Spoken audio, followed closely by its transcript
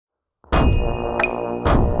Stone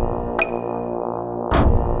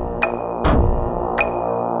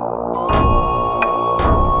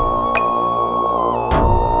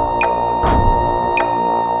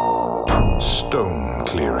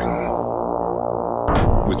Clearing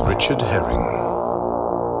with Richard Herring.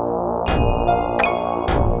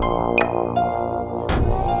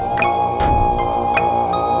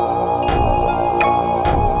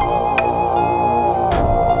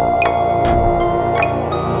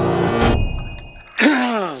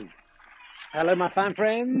 Hello, my fan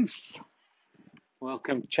friends.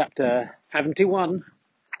 Welcome to chapter 71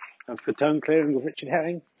 of Stone Clearing with Richard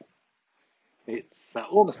Herring. It's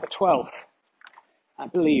August the 12th. I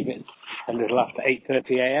believe it's a little after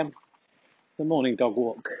 8:30 a.m. The morning dog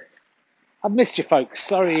walk. I've missed you folks.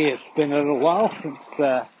 Sorry it's been a little while since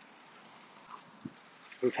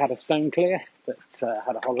we've had a stone clear, but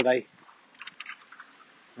had a holiday.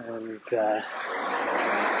 And there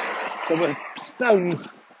were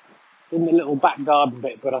stones in the little back garden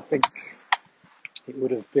bit, but I think it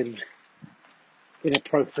would have been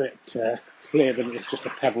inappropriate to clear them. It's just a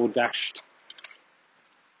pebble dashed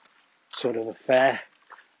sort of affair.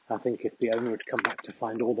 I think if the owner had come back to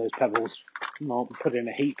find all those pebbles put in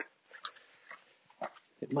a heap,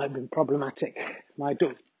 it might have been problematic. My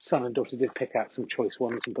son and daughter did pick out some choice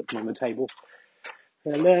ones and put them on the table.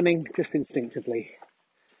 They're learning just instinctively.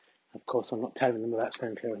 Of course, I'm not telling them about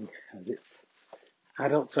stone clearing as it's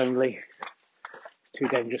adults only. It's too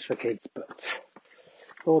dangerous for kids, but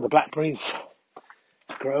all the blackberries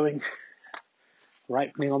growing,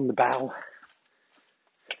 ripening on the bough.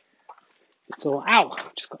 It's all, ow,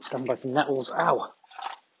 just got stung by some nettles, ow.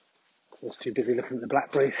 I was too busy looking at the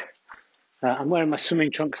blackberries. I'm wearing my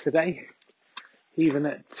swimming trunks today, even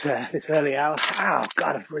at this early hour. Ow,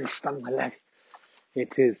 God, I've really stung my leg.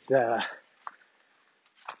 It is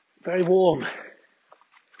very warm.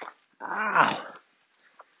 Ow.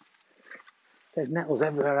 There's nettles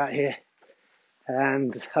everywhere out here.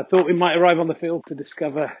 And I thought we might arrive on the field to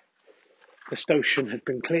discover the stotion had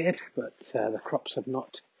been cleared, but the crops have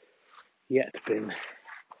not yet been.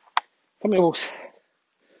 Come here, horse.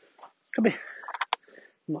 Come here.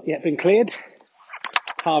 Not yet been cleared.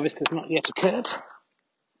 Harvest has not yet occurred.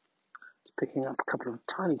 It's picking up a couple of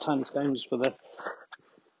tiny stones for the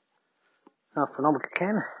astronomical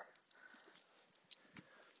can.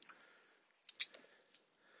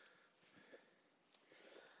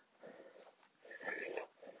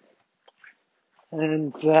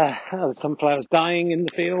 And the sunflowers dying in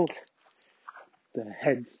the field. The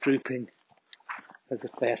heads drooping as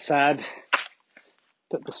if they are sad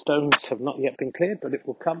that the stones have not yet been cleared, but it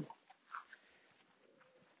will come.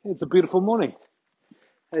 It's a beautiful morning.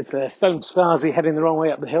 It's a Stone Stasi heading the wrong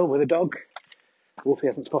way up the hill with a dog. Wolfie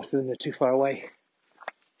hasn't spotted them, they're too far away.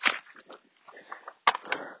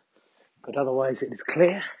 But otherwise it is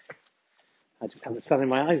clear. I just have the sun in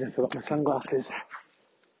my eyes and forgot my sunglasses.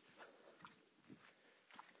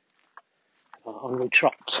 On we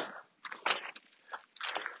trot.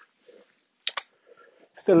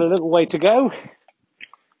 Still a little way to go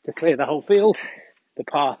to clear the whole field. The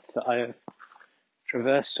path that I have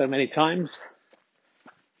traversed so many times.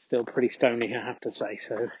 Still pretty stony, I have to say.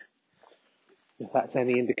 So if that's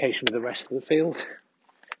any indication of the rest of the field,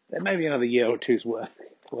 there may be another year or two's worth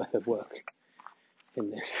of work in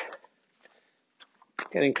this.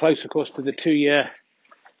 Getting close, of course, to the 2-year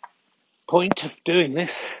point of doing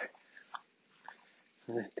this.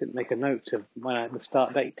 I didn't make a note of the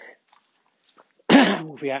start date.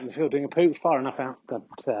 We'll be out in the field doing a poo, far enough out that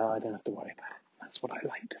I don't have to worry about it. That's what I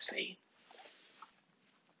like to see.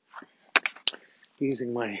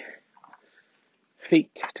 Using my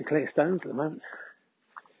feet to clear stones at the moment.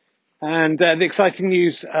 And the exciting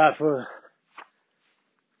news for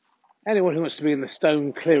anyone who wants to be in the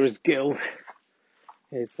Stone Clearers Guild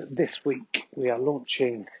is that this week we are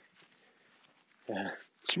launching a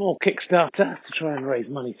small Kickstarter to try and raise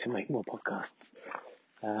money to make more podcasts.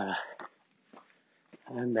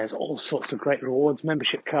 And there's all sorts of great rewards,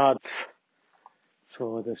 membership cards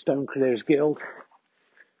for the Stone Clearers Guild,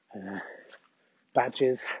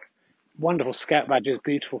 badges, wonderful scout badges,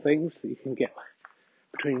 beautiful things that you can get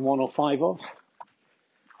between 1 or 5 of.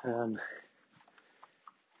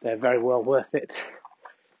 They're very well worth it.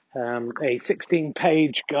 A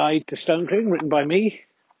 16-page guide to stone clearing written by me.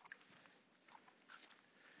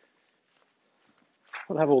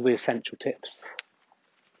 We'll have all the essential tips.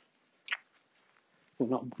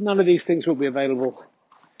 None of these things will be available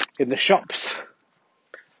in the shops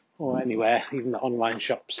or anywhere, even the online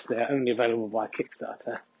shops. They're only available via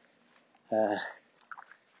Kickstarter.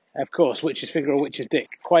 Of course, Witch's Finger or Witch's Dick.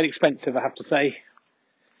 Quite expensive, I have to say.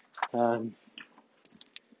 When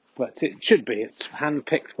but it should be. It's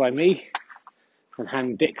hand-picked by me and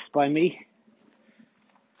hand-dicked by me.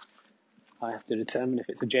 I have to determine if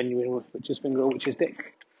it's a genuine witch's finger or witch's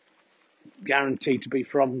dick. Guaranteed to be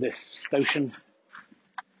from this Stotion.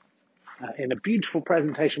 In a beautiful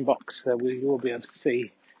presentation box, we will be able to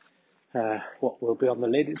see what will be on the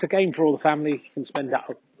lid. It's a game for all the family. You can spend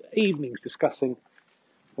evenings discussing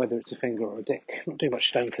whether it's a finger or a dick. Not too much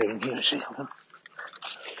stone clearing here, actually. Hold on.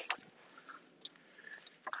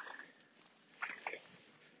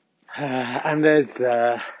 And there's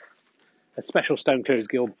a special Stone Clearers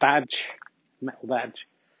Guild badge, metal badge,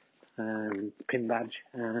 and pin badge,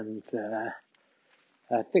 and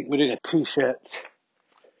I think we're doing a t-shirt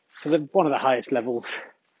for one of the highest levels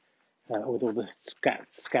with all the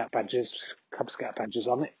scout badges, Cub Scout badges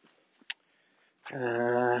on it.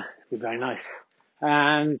 It'd be very nice.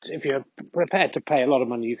 And if you're prepared to pay a lot of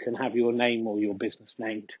money, you can have your name or your business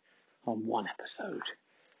named on one episode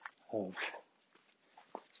of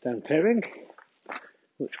Stone Clearing,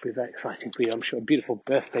 which will be very exciting for you. I'm sure a beautiful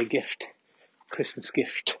birthday gift, Christmas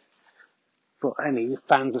gift for any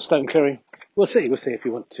fans of Stone Clearing. We'll see if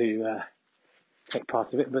you want to take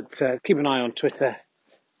part of it, but keep an eye on Twitter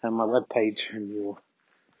and my webpage, and you'll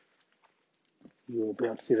be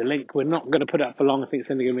able to see the link. We're not going to put it up for long. I think it's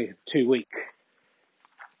only going to be a 2-week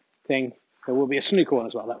thing. There will be a snooker one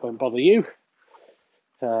as well. That won't bother you,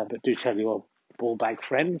 but do tell your ball bag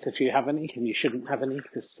friends if you have any, and you shouldn't have any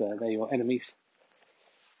because they're your enemies.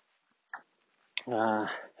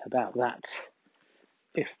 About that,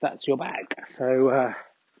 if that's your bag. So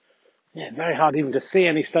very hard even to see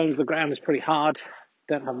any stones. The ground is pretty hard.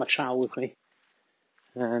 Don't have my trowel with me,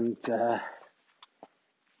 and the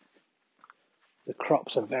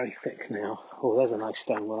crops are very thick now. Oh, there's a nice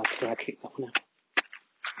stone. Well, I kick that one out.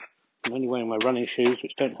 I'm only wearing my running shoes,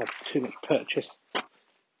 which don't have too much purchase.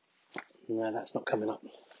 No, that's not coming up.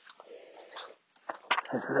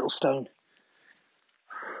 There's a little stone.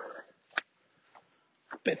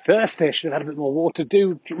 A bit thirsty. I should have had a bit more water.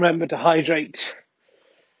 Do remember to hydrate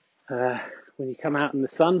when you come out in the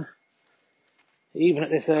sun. Even at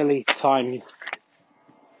this early time,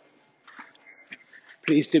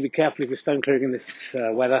 please do be careful if you're stone clearing in this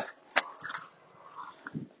weather.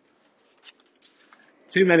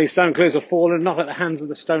 Too many stone clearers have fallen, not at the hands of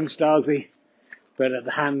the Stone Stasi, but at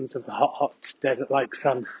the hands of the hot desert-like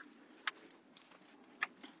sun.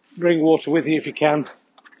 Bring water with you if you can.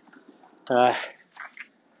 I'm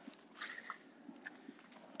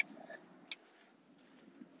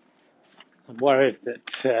worried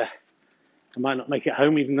that I might not make it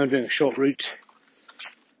home, even though I'm doing a short route,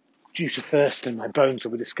 due to thirst, and my bones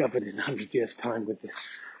will be discovered in 100 years' time with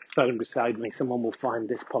this phone beside me. Someone will find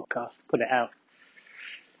this podcast, put it out,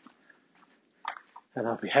 and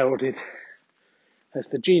I'll be heralded as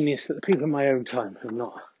the genius that the people in my own time have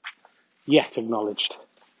not yet acknowledged.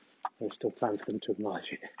 There's still time for them to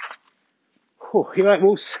acknowledge it. Oh, you right,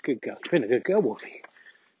 Wolves? Good girl. You've been a good girl, Wolfie.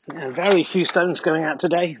 Very few stones going out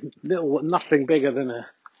today. Nothing bigger than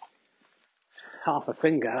half a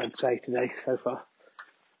finger, I'd say, today so far.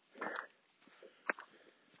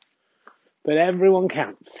 But everyone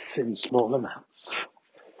counts in small amounts.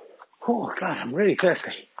 Oh, God, I'm really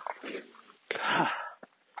thirsty.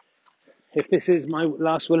 If this is my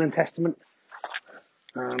last will and testament,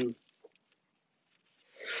 I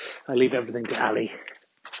leave everything to Ali,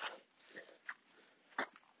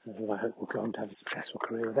 who I hope will go on to have a successful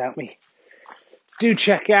career without me. Do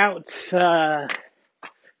check out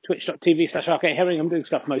twitch.tv/RK Herring. I'm doing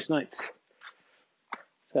stuff most nights.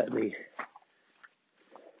 Certainly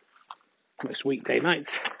most weekday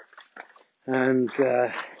nights. And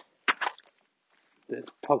the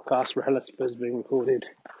podcast Rehearsal is being recorded.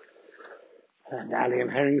 And Ali and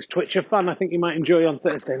Herring's Twitch are fun. I think you might enjoy on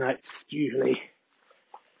Thursday nights, usually.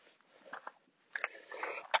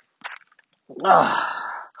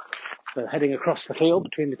 So heading across the field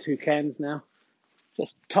between the two cairns now.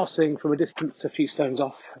 Just tossing from a distance a few stones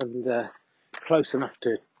off and close enough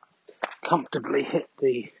to comfortably hit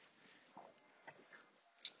the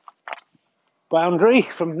boundary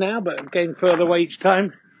from now, but getting further away each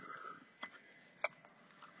time.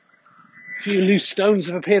 A few loose stones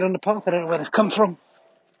have appeared on the path. I don't know where they've come from.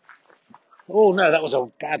 Oh no, that was a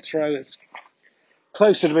bad throw. It's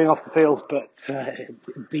closer to being off the field, but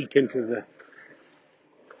deep into the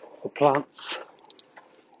plants.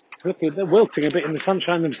 Look, they're wilting a bit in the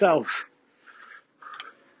sunshine themselves.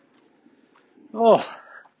 Oh,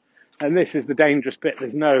 and this is the dangerous bit.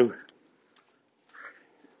 There's no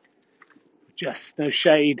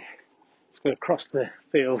shade. Just got to cross the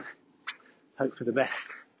field, hope for the best.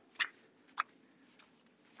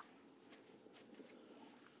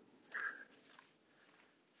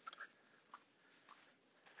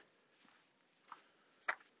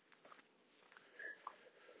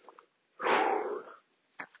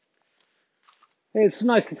 It's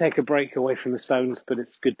nice to take a break away from the stones, but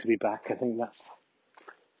it's good to be back. I think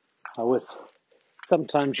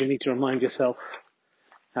sometimes you need to remind yourself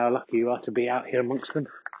how lucky you are to be out here amongst them.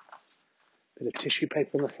 Bit of tissue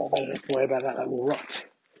paper on the floor, don't have to worry about that, that will rot.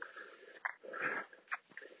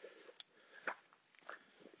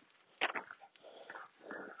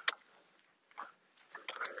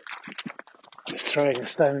 Just throwing a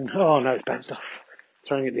stone, oh no, it's bounced off.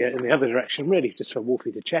 Throwing it in the other direction, really just for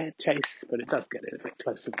Wolfie to chase, but it does get it a bit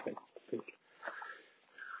closer to the field.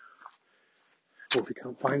 Wolfie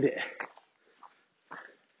can't find it.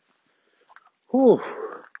 Ooh.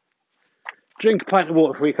 Drink a pint of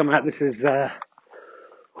water before you come out. This is, I'm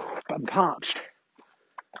parched.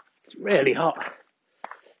 It's really hot.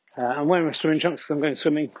 I'm wearing my swimming trunks because I'm going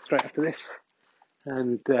swimming straight after this.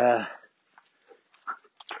 And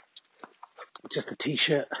just a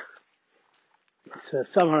t-shirt. It's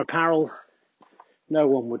summer apparel. No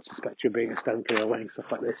one would suspect you of being a stone clearer wearing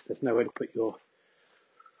stuff like this. There's nowhere to put your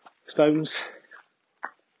stones.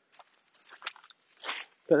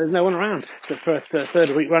 But there's no one around. But for a third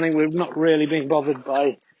week running, we've not really been bothered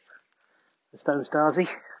by the Stone Stasi.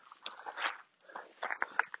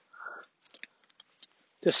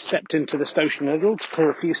 Just stepped into the station hurdle to clear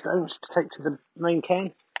a few stones to take to the main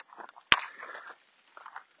cairn.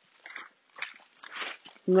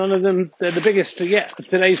 None of them, they're the biggest yet of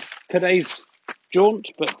today's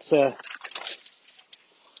jaunt, but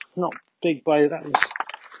not big by, that was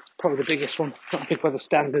probably the biggest one, not big by the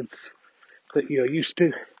standards that you're used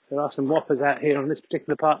to. There are some whoppers out here on this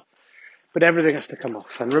particular part, but everything has to come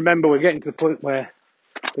off. And remember, we're getting to the point where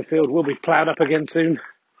the field will be ploughed up again soon.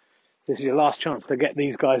 This is your last chance to get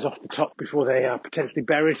these guys off the top before they are potentially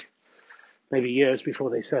buried, maybe years before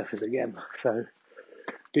they surface again. So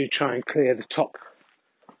do try and clear the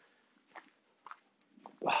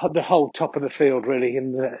whole top of the field really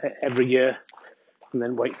every year, and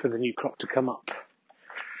then wait for the new crop to come up.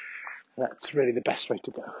 That's really the best way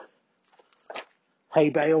to go. Hay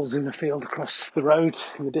bales in the field across the road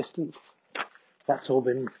in the distance. That's all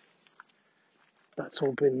been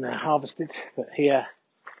harvested. But here,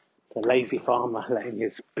 the lazy farmer letting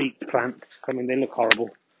his beet plants, I mean, they look horrible.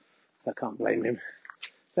 I can't blame him.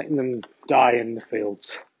 Letting them die in the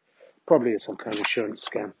fields. Probably is some kind of insurance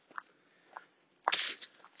scam.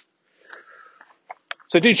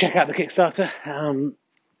 So do check out the Kickstarter.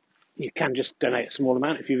 You can just donate a small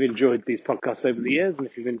amount if you've enjoyed these podcasts over the years, and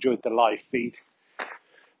if you've enjoyed the live feed.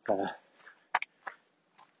 It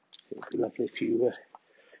would be lovely if you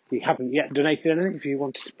haven't yet donated anything. If you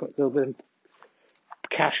wanted to put a little bit of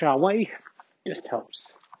cash our way, just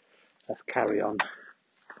helps us carry on,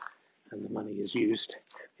 and the money is used.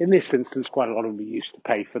 In this instance, quite a lot will be used to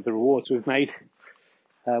pay for the rewards we've made.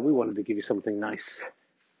 We wanted to give you something nice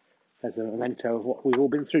as a memento of what we've all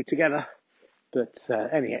been through together, but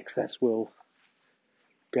any excess will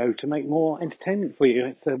go to make more entertainment for you.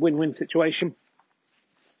 It's a win-win situation.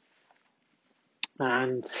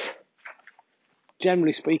 And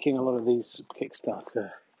generally speaking, a lot of these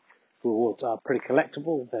Kickstarter rewards are pretty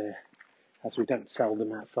collectible. As we don't sell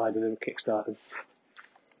them outside of the Kickstarters,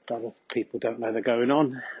 other people don't know they're going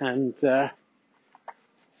on. And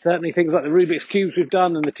certainly things like the Rubik's Cubes we've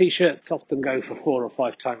done and the T-shirts often go for 4 or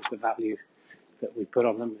 5 times the value that we put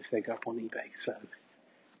on them if they go up on eBay. So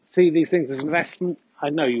see these things as an investment.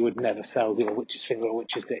 I know you would never sell your witch's finger or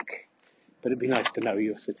witch's dick, but it'd be nice to know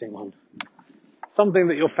you're sitting on something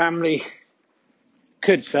that your family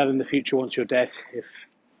could sell in the future once you're dead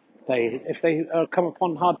if they come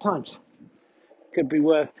upon hard times. Could be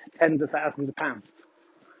worth tens of thousands of pounds.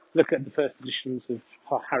 Look at the first editions of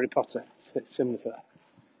Harry Potter. It's similar to that.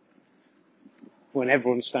 When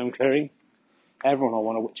everyone's stone clearing, everyone will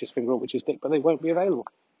want a witch's finger or witch's dick, but they won't be available.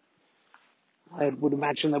 I would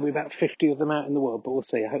imagine there'll be about 50 of them out in the world, but we'll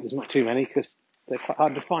see. I hope there's not too many because they're quite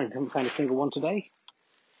hard to find. I haven't found a single one today.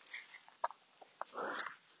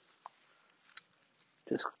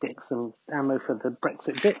 Just get some ammo for the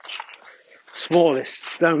Brexit ditch. Smallest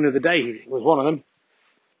stone of the day was one of them.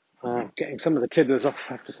 Getting some of the tiddlers off,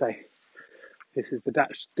 I have to say. This is the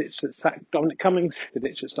ditch that sacked Dominic Cummings, the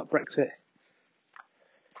ditch that stopped Brexit.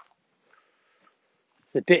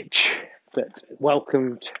 The ditch that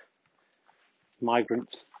welcomed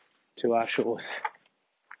migrants to our shores.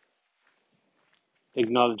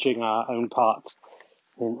 Acknowledging our own part.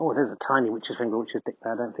 There's a tiny witch's finger, witch's dick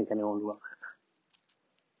there. I don't think anyone will want that.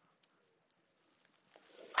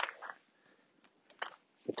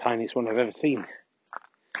 The tiniest one I've ever seen.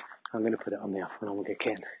 I'm going to put it on the Ophthalmic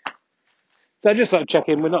again. So I just thought I'd check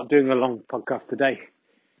in. We're not doing a long podcast today.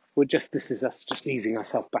 This is us just easing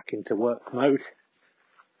ourselves back into work mode.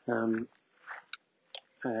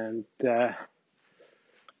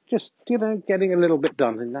 just, getting a little bit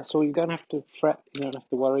done, and that's all. You don't have to fret, you don't have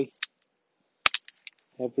to worry.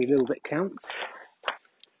 Every little bit counts.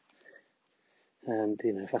 And,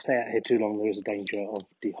 if I stay out here too long, there is a danger of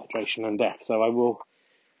dehydration and death. So I will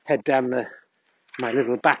head down my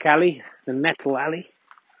little back alley, the Nettle Alley,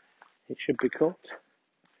 it should be called.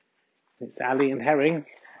 It's alley and herring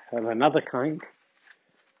of another kind.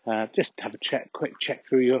 Just have a quick check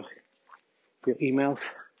through your emails.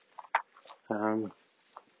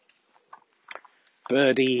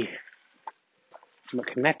 Birdie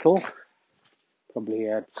McNettle, probably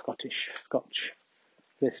a Scotch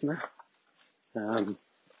listener, got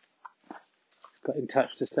in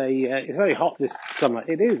touch to say it's very hot this summer.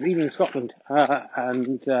 It is, even in Scotland,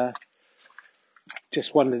 and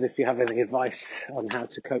just wondered if you have any advice on how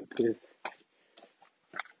to cope with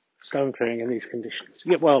stone clearing in these conditions.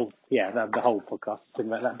 The whole podcast has been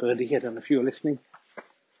about that, Birdie. I don't know if you were listening.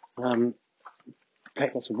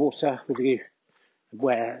 Take lots of water with you.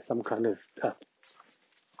 Wear some kind of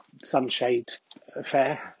sunshade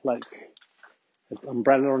affair, like an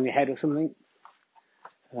umbrella on your head or something.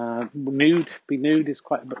 Be nude is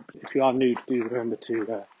quite, but if you are nude, do remember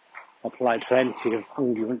to apply plenty of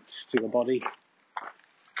unguent to your body.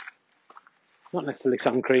 Not necessarily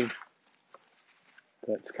sun cream,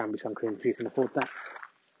 but it can be sun cream if you can afford that.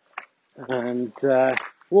 And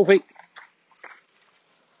Wolfie,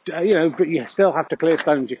 but you still have to clear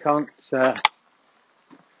stones. You can't stay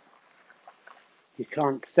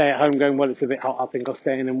at home going, well, it's a bit hot, I think I'll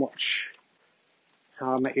stay in and watch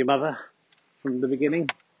How I Met Your Mother from the beginning.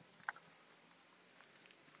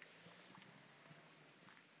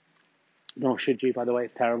 Nor should you, by the way,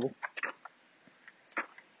 it's terrible.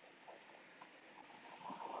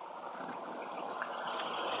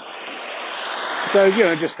 So,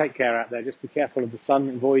 just take care out there. Just be careful of the sun,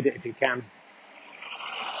 avoid it if you can.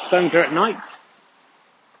 Stone clear at night.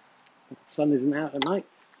 The sun isn't out at night.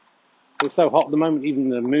 It's so hot at the moment, even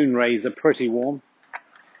the moon rays are pretty warm.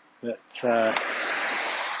 But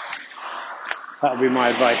that'll be my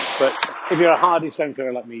advice. But if you're a hardy stone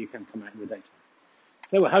clearer like me, you can come out in the daytime.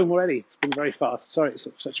 So we're home already. It's been very fast. Sorry it's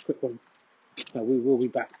such a quick one. We will be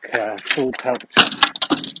back full pelt.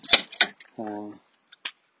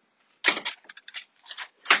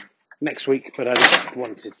 Next week, but I just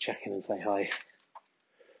wanted to check in and say hi.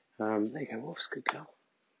 There you go, Wolf's good girl.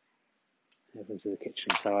 Over into the kitchen,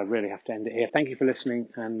 so I really have to end it here. Thank you for listening,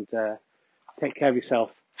 and take care of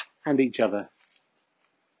yourself and each other.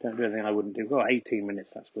 Don't do anything I wouldn't do. 18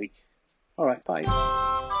 minutes last week. All right, bye.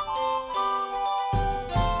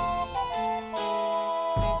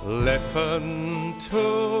 Listen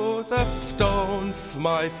to the stones,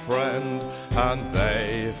 my friend, and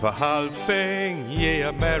they've a halving ye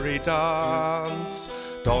a merry dance.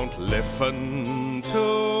 Don't listen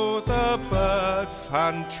to the bird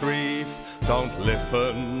fan treef. Don't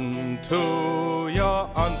listen to your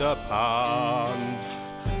underpants.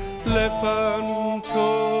 Listen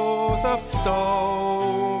to the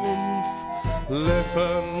stones.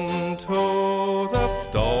 Listen to the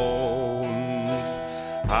stones.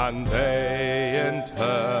 And they in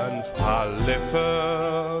turn shall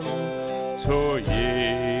listen to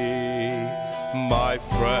ye, my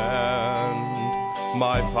friend,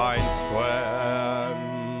 my fine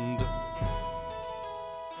friend.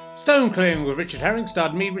 Stone Clearing with Richard Herring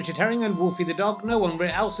starred me, Richard Herring, and Wolfie the dog. No one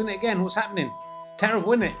else in it again. What's happening? It's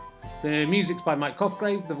terrible, isn't it? The music's by Mike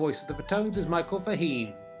Cofgrave. The voice of the Batones is Michael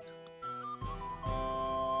Faheen.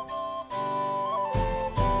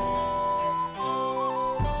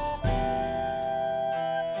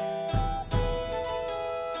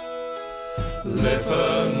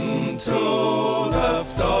 Listen to the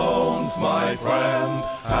stones, my friend,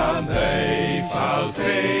 and they shall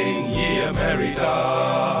sing ye a merry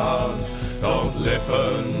dance. Don't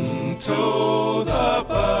listen to the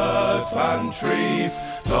bird fan treef.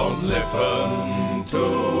 Don't listen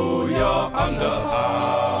to your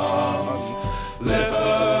underhand.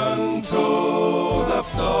 Listen to the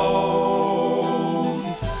stones.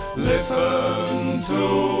 Listen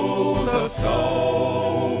to the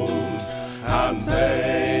stones. And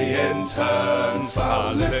they in turn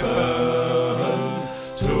shall listen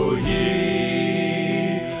to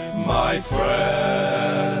ye, my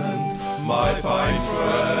friend, my fine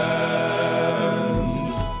friend.